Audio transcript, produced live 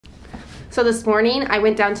So this morning I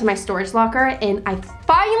went down to my storage locker and I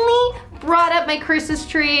finally brought up my Christmas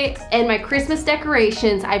tree and my Christmas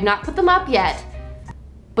decorations. I've not put them up yet,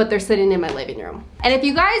 but they're sitting in my living room. And if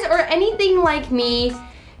you guys are anything like me,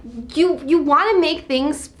 you want to make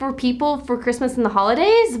things for people for Christmas and the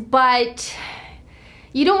holidays, but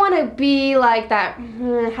you don't want to be like that.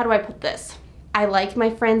 How do I put this? I like my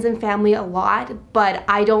friends and family a lot, but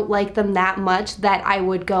I don't like them that much that I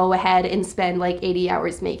would go ahead and spend like 80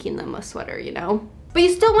 hours making them a sweater, you know? But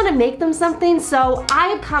you still want to make them something, so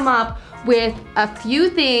I've come up with a few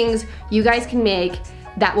things you guys can make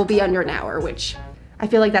that will be under an hour, which I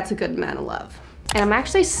feel like that's a good amount of love. And I'm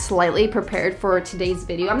actually slightly prepared for today's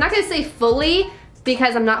video. I'm not gonna say fully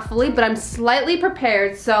because I'm not fully, but I'm slightly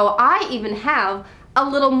prepared, so I even have a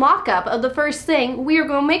little mock-up of the first thing we are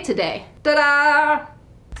gonna make today. Ta-da!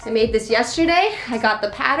 I made this yesterday. I got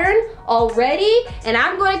the pattern all ready, and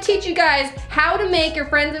I'm going to teach you guys how to make your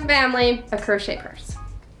friends and family a crochet purse.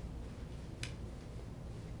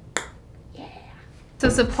 Yeah. So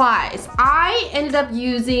supplies. I ended up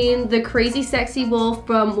using the Crazy Sexy Wolf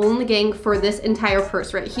from Wool and the Gang for this entire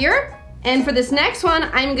purse right here. And for this next one,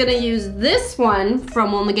 I'm gonna use this one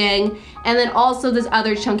from Wool and the Gang, and then also this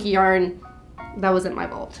other chunky yarn that was in my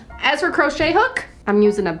vault. As for crochet hook, I'm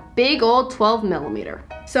using a big old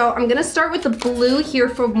 12mm. So I'm gonna start with the blue here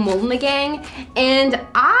from Wool and the Gang, and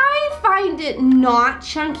I find it not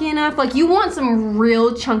chunky enough. Like, you want some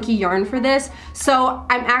real chunky yarn for this, so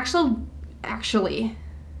I'm actually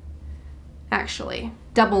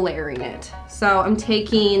double layering it. So I'm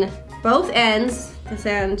taking both ends, this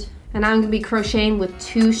end, and I'm gonna be crocheting with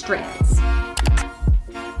 2 strands.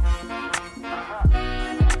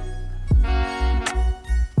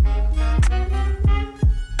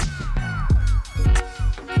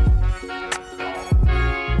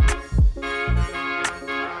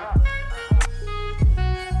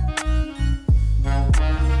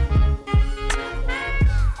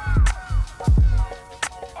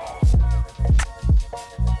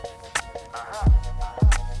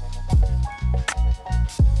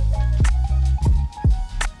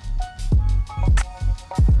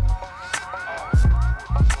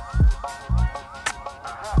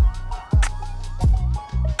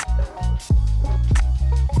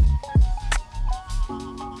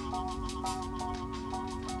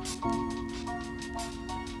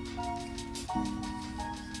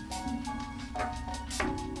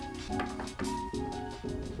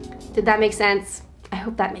 Did that make sense? I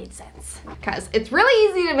hope that made sense, because it's really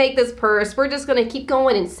easy to make this purse. We're just gonna keep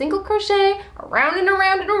going in single crochet around and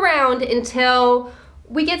around and around until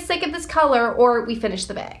we get sick of this color or we finish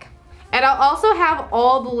the bag. And I'll also have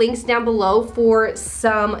all the links down below for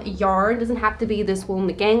some yarn. It doesn't have to be this Wool and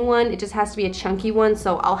the Gang one, it just has to be a chunky one,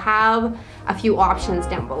 so I'll have a few options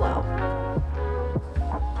down below.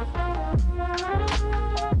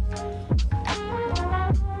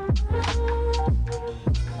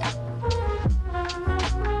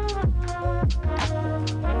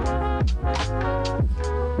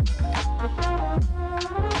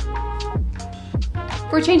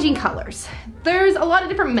 For changing colors, there's a lot of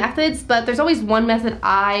different methods, but there's always one method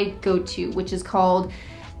I go to, which is called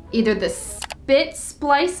either the spit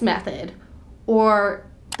splice method or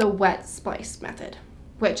the wet splice method,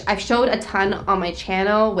 which I've showed a ton on my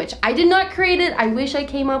channel, which I did not create it. I wish I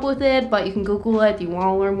came up with it, but you can Google it if you want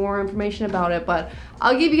to learn more information about it, but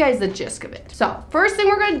I'll give you guys the gist of it. So first thing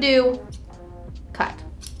we're gonna do, cut.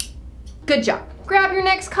 Good job. Grab your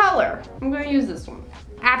next color. I'm gonna use this one.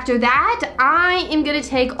 After that, I am gonna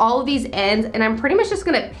take all of these ends and I'm pretty much just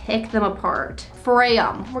gonna pick them apart. Fray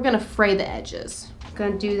them. We're gonna fray the edges. I'm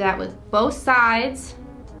gonna do that with both sides.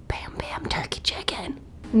 Bam, bam, turkey chicken.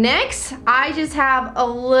 Next, I just have a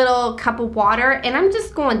little cup of water and I'm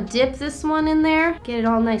just going to dip this one in there, get it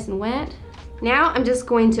all nice and wet. Now I'm just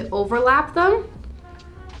going to overlap them,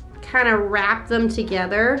 kind of wrap them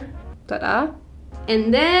together, ta-da,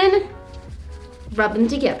 and then rub them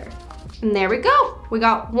together. And there we go. We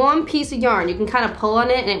got one piece of yarn. You can kind of pull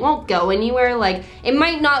on it and it won't go anywhere. Like, it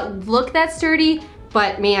might not look that sturdy,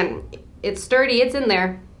 but man, it's sturdy, it's in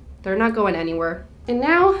there. They're not going anywhere. And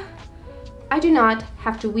now, I do not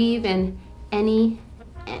have to weave in any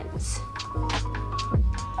ends.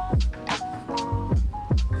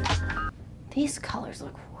 These colors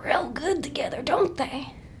look real good together, don't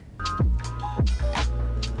they?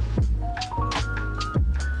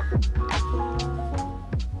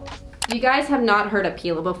 If you guys have not heard of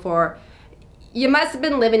Pila before, you must have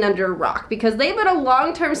been living under a rock, because they've been a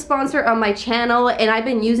long-term sponsor on my channel and I've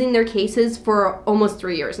been using their cases for almost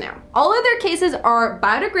 3 years now. All of their cases are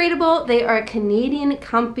biodegradable, they are a Canadian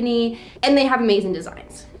company, and they have amazing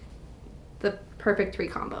designs. The perfect 3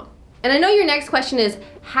 combo. And I know your next question is,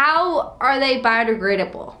 how are they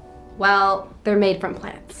biodegradable? Well, they're made from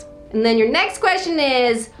plants. And then your next question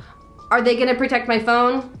is, are they gonna protect my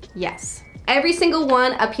phone? Yes. Every single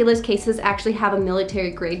one of Pila's cases actually have a military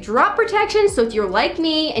grade drop protection, so if you're like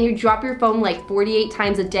me and you drop your phone like 48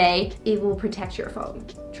 times a day, it will protect your phone.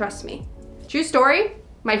 Trust me. True story,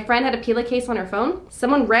 my friend had a Pila case on her phone.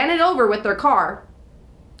 Someone ran it over with their car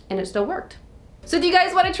and it still worked. So if you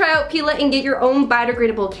guys want to try out Pila and get your own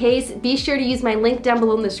biodegradable case, be sure to use my link down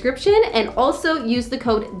below in the description and also use the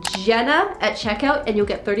code Jenna at checkout and you'll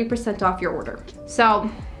get 30% off your order. So,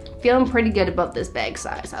 feeling pretty good about this bag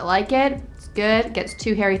size. I like it, it's good, gets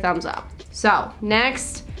 2 hairy thumbs up. So,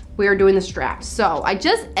 next, we are doing the straps. So, I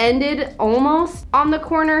just ended almost on the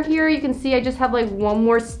corner here. You can see I just have like one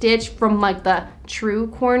more stitch from like the true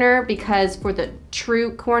corner, because for the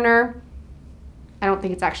true corner, I don't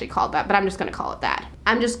think it's actually called that, but I'm just gonna call it that.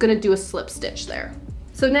 I'm just gonna do a slip stitch there.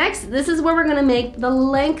 So next, this is where we're gonna make the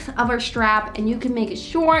length of our strap, and you can make it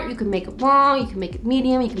short, you can make it long, you can make it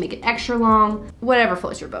medium, you can make it extra long, whatever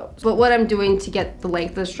floats your boat. But what I'm doing to get the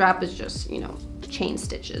length of the strap is just, you know, chain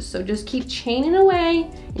stitches. So just keep chaining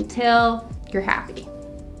away until you're happy.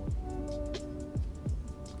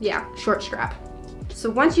 Yeah, short strap. So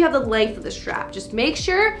once you have the length of the strap, just make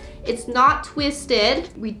sure it's not twisted.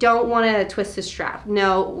 We don't want to twist the strap.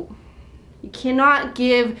 No, you cannot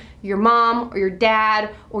give your mom or your dad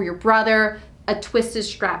or your brother a twisted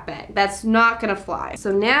strap bag. That's not gonna fly.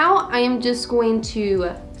 So now I am just going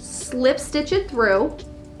to slip stitch it through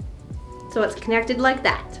so it's connected like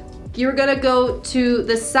that. You're gonna go to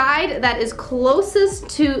the side that is closest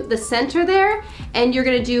to the center there, and you're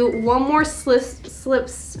gonna do one more slip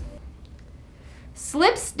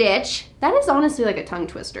stitch. That is honestly like a tongue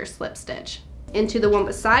twister, slip stitch, into the one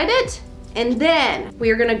beside it. And then we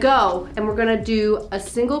are gonna go and we're gonna do a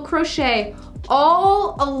single crochet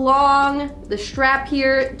all along the strap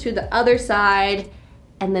here to the other side,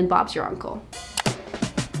 and then Bob's your uncle.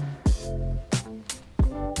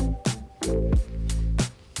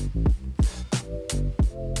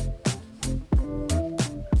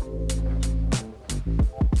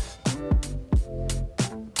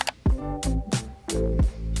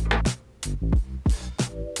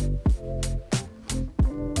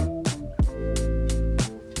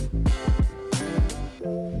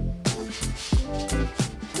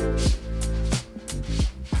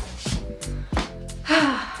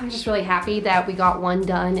 I'm just really happy that we got one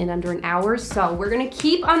done in under an hour. So we're gonna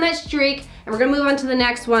keep on that streak and we're gonna move on to the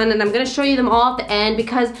next one, and I'm gonna show you them all at the end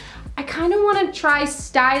because I kind of want to try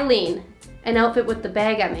styling an outfit with the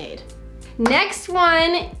bag I made. Next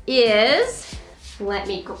one is, let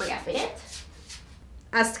me grab it,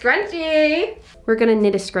 a scrunchie. We're gonna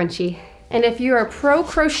knit a scrunchie. And if you're a pro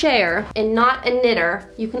crocheter and not a knitter,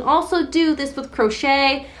 you can also do this with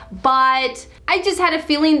crochet, but I just had a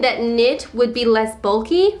feeling that knit would be less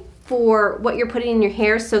bulky for what you're putting in your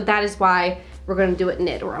hair, so that is why we're gonna do it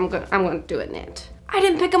knit, or I'm gonna do it knit. I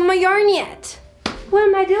didn't pick up my yarn yet. What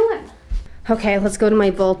am I doing? Okay, let's go to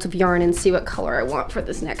my vault of yarn and see what color I want for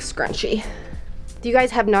this next scrunchie. Do you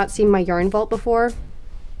guys have not seen my yarn vault before?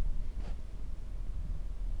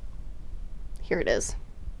 Here it is.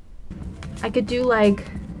 I could do like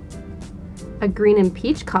a green and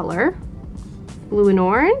peach color, blue and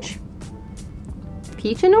orange,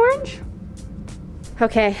 peach and orange.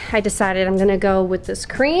 Okay, I decided I'm gonna go with this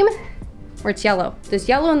cream, or it's yellow. This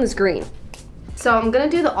yellow and this green. So I'm gonna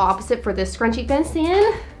do the opposite for this scrunchie.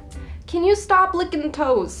 Benson, can you stop licking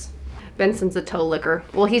toes? Benson's a toe licker.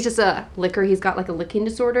 Well, he's just a licker. He's got like a licking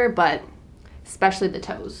disorder, but especially the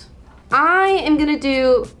toes. I am gonna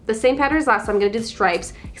do the same pattern as last time. I'm gonna do the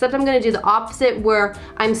stripes, except I'm gonna do the opposite, where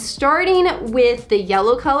I'm starting with the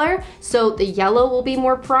yellow color, so the yellow will be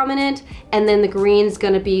more prominent, and then the green's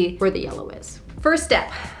gonna be where the yellow is. First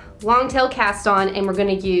step, long tail cast on, and we're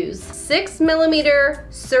gonna use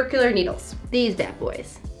 6mm circular needles, these bad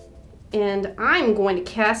boys. And I'm going to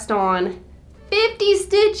cast on 50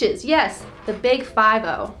 stitches, yes, the big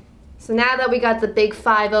 5-0. So now that we got the big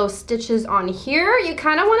 5-0 stitches on here, you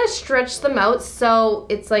kind of want to stretch them out so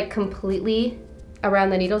it's like completely around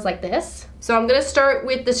the needles like this. So I'm gonna start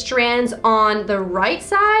with the strands on the right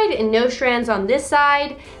side and no strands on this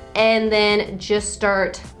side, and then just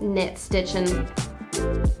start knit stitching.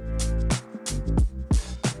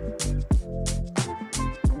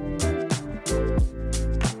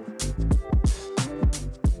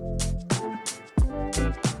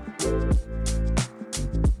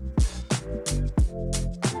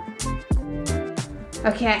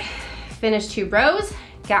 Okay, finished 2 rows,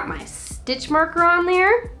 got my stitch marker on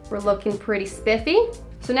there. We're looking pretty spiffy.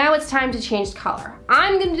 So now it's time to change color.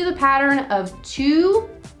 I'm gonna do the pattern of 2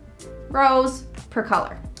 rows per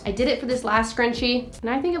color. I did it for this last scrunchie and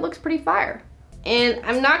I think it looks pretty fire. And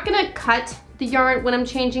I'm not gonna cut the yarn when I'm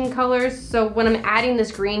changing colors, so when I'm adding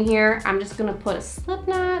this green here, I'm just gonna put a slip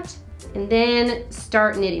knot and then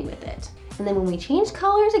start knitting with it. And then when we change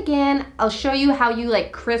colors again, I'll show you how you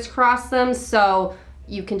like crisscross them so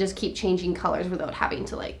you can just keep changing colors without having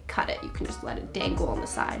to like cut it. You can just let it dangle on the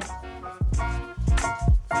side.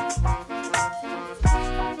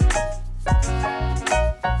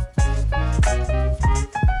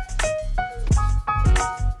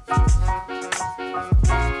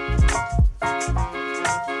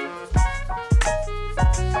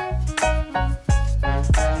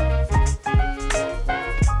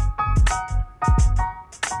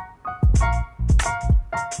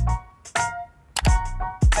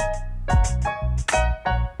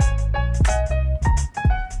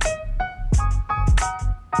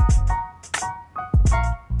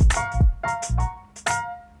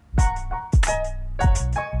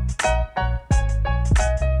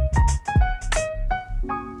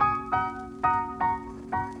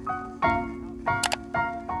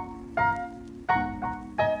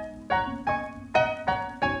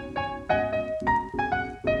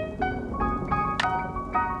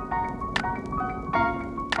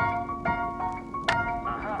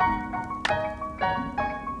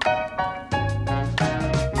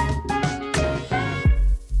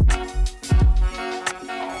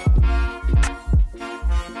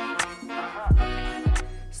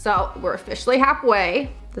 So we're officially halfway.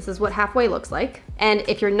 This is what halfway looks like. And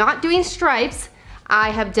if you're not doing stripes, I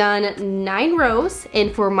have done 9 rows,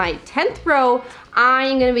 and for my 10th row,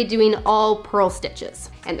 I'm gonna be doing all purl stitches.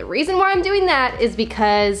 And the reason why I'm doing that is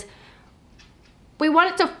because we want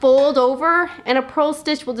it to fold over, and a purl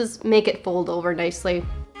stitch will just make it fold over nicely.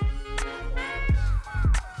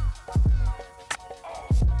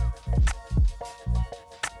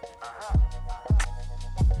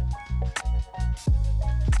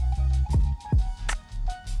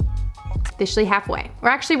 Officially halfway. Or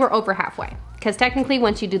actually we're over halfway. Because technically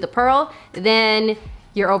once you do the purl, then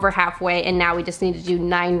you're over halfway, and now we just need to do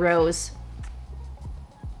 9 rows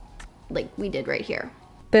like we did right here.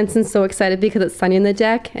 Benson's so excited because it's sunny on the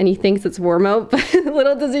deck and he thinks it's warm out, but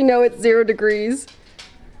little does he know it's 0 degrees.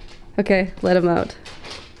 Okay, let him out.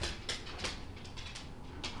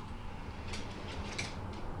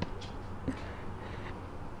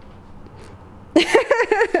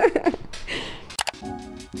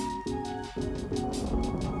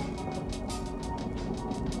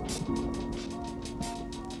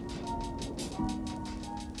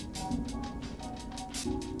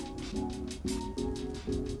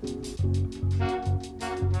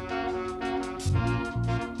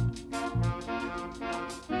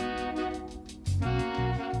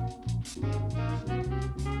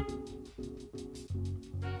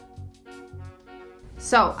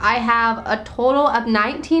 So I have a total of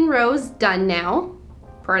 19 rows done now.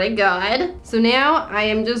 Pretty good. So now I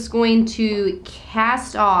am just going to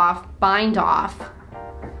bind off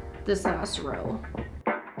this last row.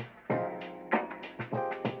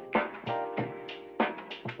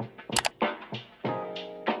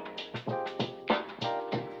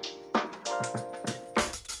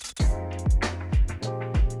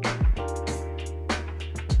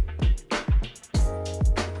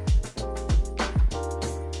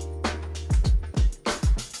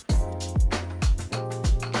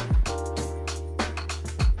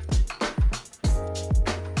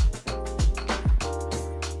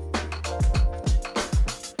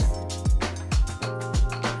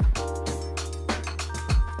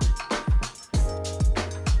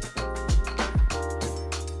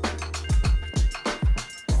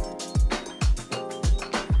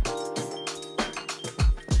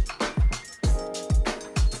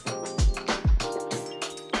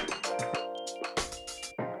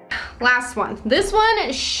 Last one. This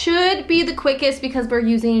one should be the quickest because we're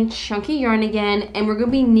using chunky yarn again, and we're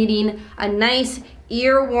gonna be knitting a nice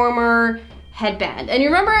ear warmer headband. And you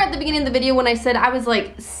remember at the beginning of the video when I said I was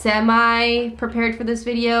like semi-prepared for this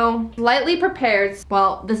video? Lightly prepared.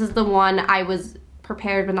 Well, this is the one I was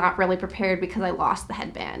prepared but not really prepared because I lost the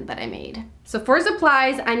headband that I made. So for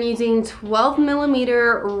supplies, I'm using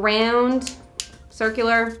 12mm round,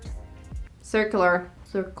 circular.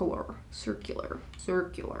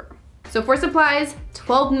 So for supplies,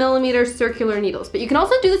 12mm circular needles. But you can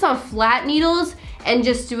also do this on flat needles and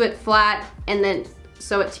just do it flat and then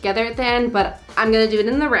sew it together at the end, but I'm gonna do it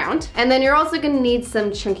in the round. And then you're also gonna need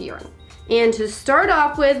some chunky yarn. And to start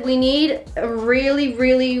off with, we need a really,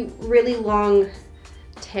 really, really long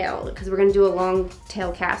tail because we're gonna do a long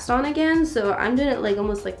tail cast on again. So I'm doing it like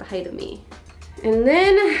almost like the height of me. And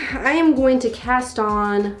then I am going to cast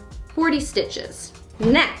on 40 stitches.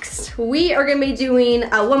 Next, we are gonna be doing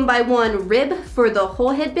a 1x1 rib for the whole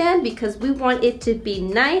headband because we want it to be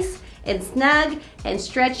nice and snug and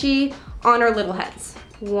stretchy on our little heads.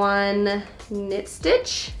 1 knit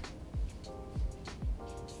stitch,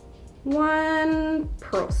 1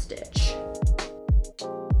 purl stitch.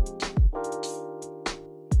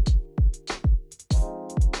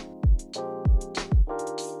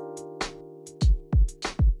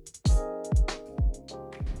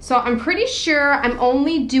 So I'm pretty sure I'm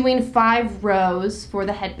only doing 5 rows for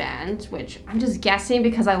the headband, which I'm just guessing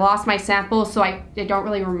because I lost my sample, so I don't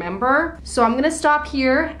really remember. So I'm gonna stop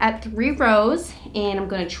here at 3 rows and I'm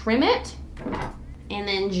gonna trim it and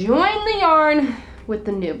then join the yarn with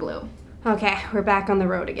the new blue. Okay, we're back on the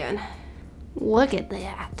road again. Look at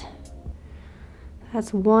that.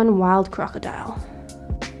 That's one wild crocodile.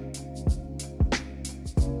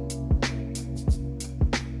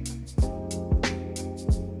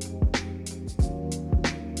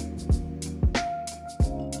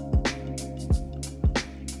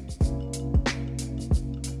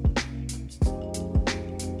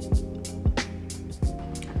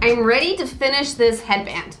 I'm ready to finish this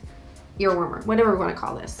headband, ear warmer, whatever we want to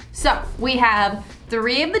call this. So we have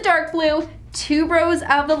 3 of the dark blue, 2 rows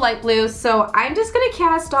of the light blue. So I'm just gonna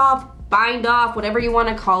cast off, bind off, whatever you want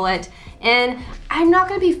to call it. And I'm not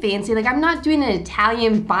gonna be fancy, like I'm not doing an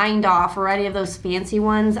Italian bind off or any of those fancy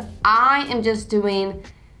ones. I am just doing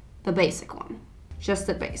the basic one. Just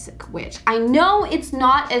the basic, which I know it's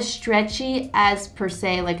not as stretchy as per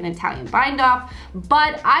se like an Italian bind off,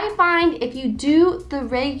 but I find if you do the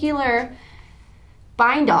regular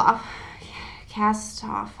bind off, cast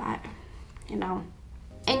off, you know,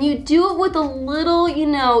 and you do it with a little, you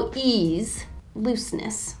know, ease,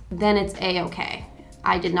 looseness, then it's a-okay.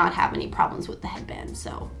 I did not have any problems with the headband,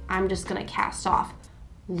 so I'm just gonna cast off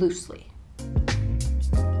loosely.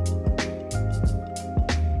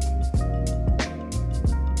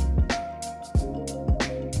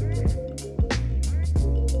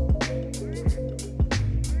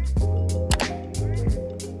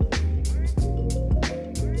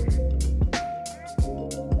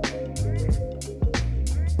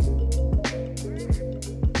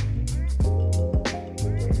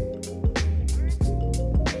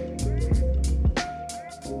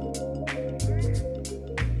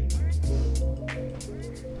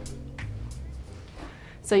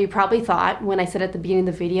 So you probably thought when I said at the beginning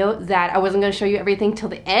of the video that I wasn't gonna show you everything till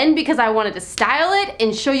the end because I wanted to style it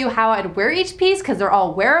and show you how I'd wear each piece because they're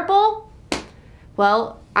all wearable.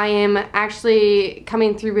 Well, I am actually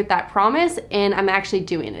coming through with that promise and I'm actually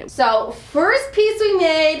doing it. So first piece we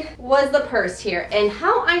made was the purse here, and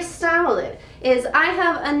how I styled it is I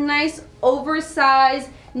have a nice oversized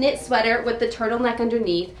knit sweater with the turtleneck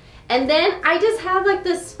underneath. And then I just have like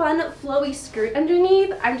this fun flowy skirt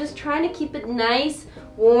underneath. I'm just trying to keep it nice,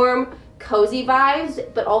 warm, cozy vibes,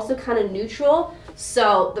 but also kind of neutral.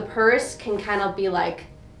 So the purse can kind of be like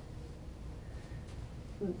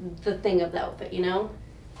the thing of the outfit, you know?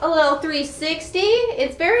 A little 360.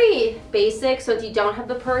 It's very basic, so if you don't have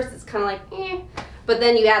the purse, it's kind of like, eh. But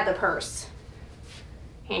then you add the purse.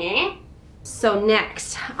 Eh? So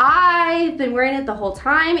next, I've been wearing it the whole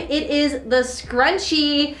time. It is the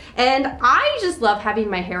scrunchie, and I just love having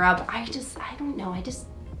my hair up. I don't know,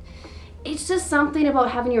 it's just something about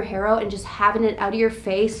having your hair out and just having it out of your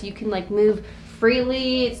face. You can like move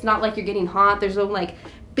freely. It's not like you're getting hot. There's no like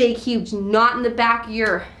big, huge knot in the back of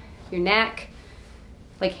your neck,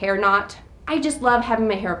 like hair knot. I just love having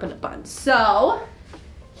my hair up in a bun. So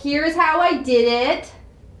here's how I did it.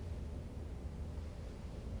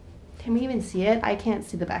 Can we even see it? I can't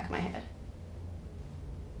see the back of my head.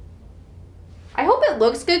 I hope it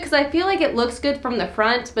looks good because I feel like it looks good from the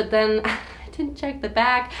front, but then I didn't check the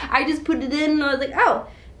back. I just put it in and I was like, oh,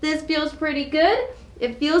 this feels pretty good.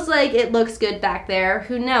 It feels like it looks good back there.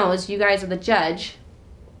 Who knows? You guys are the judge.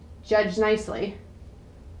 Judge nicely.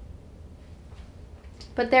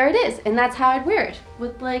 But there it is, and that's how I'd wear it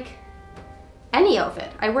with like any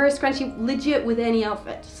outfit. I wear a scrunchie legit with any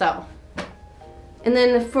outfit, so. And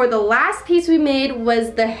then for the last piece we made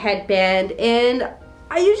was the headband, and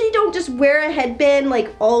I usually don't just wear a headband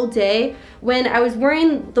like all day. When I was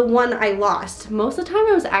wearing the one I lost, most of the time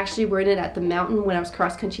I was actually wearing it at the mountain when I was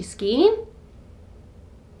cross-country skiing.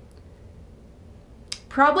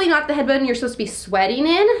 Probably not the headband you're supposed to be sweating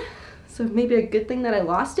in, so maybe a good thing that I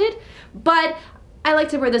lost it. But I like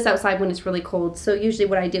to wear this outside when it's really cold, so usually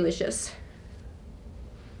what I do is just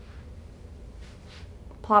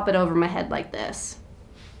plop it over my head like this.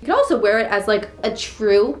 You can also wear it as like a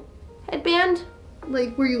true headband,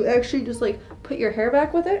 like where you actually just like put your hair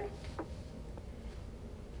back with it.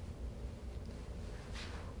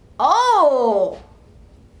 Oh,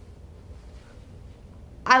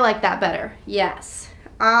 I like that better. Yes.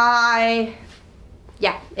 Yeah,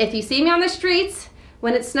 if you see me on the streets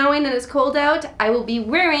when it's snowing and it's cold out, I will be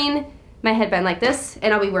wearing my headband like this,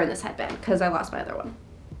 and I'll be wearing this headband because I lost my other one.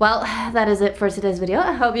 Well, that is it for today's video.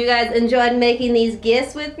 I hope you guys enjoyed making these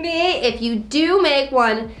gifts with me. If you do make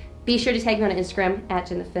one, be sure to tag me on Instagram at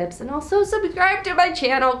 @JennaPhipps, and also subscribe to my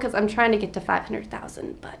channel because I'm trying to get to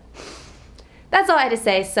 500,000, but that's all I had to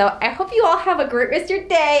say. So I hope you all have a great rest of your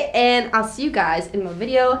day, and I'll see you guys in my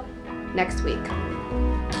video next week.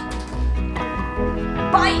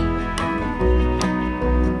 Bye!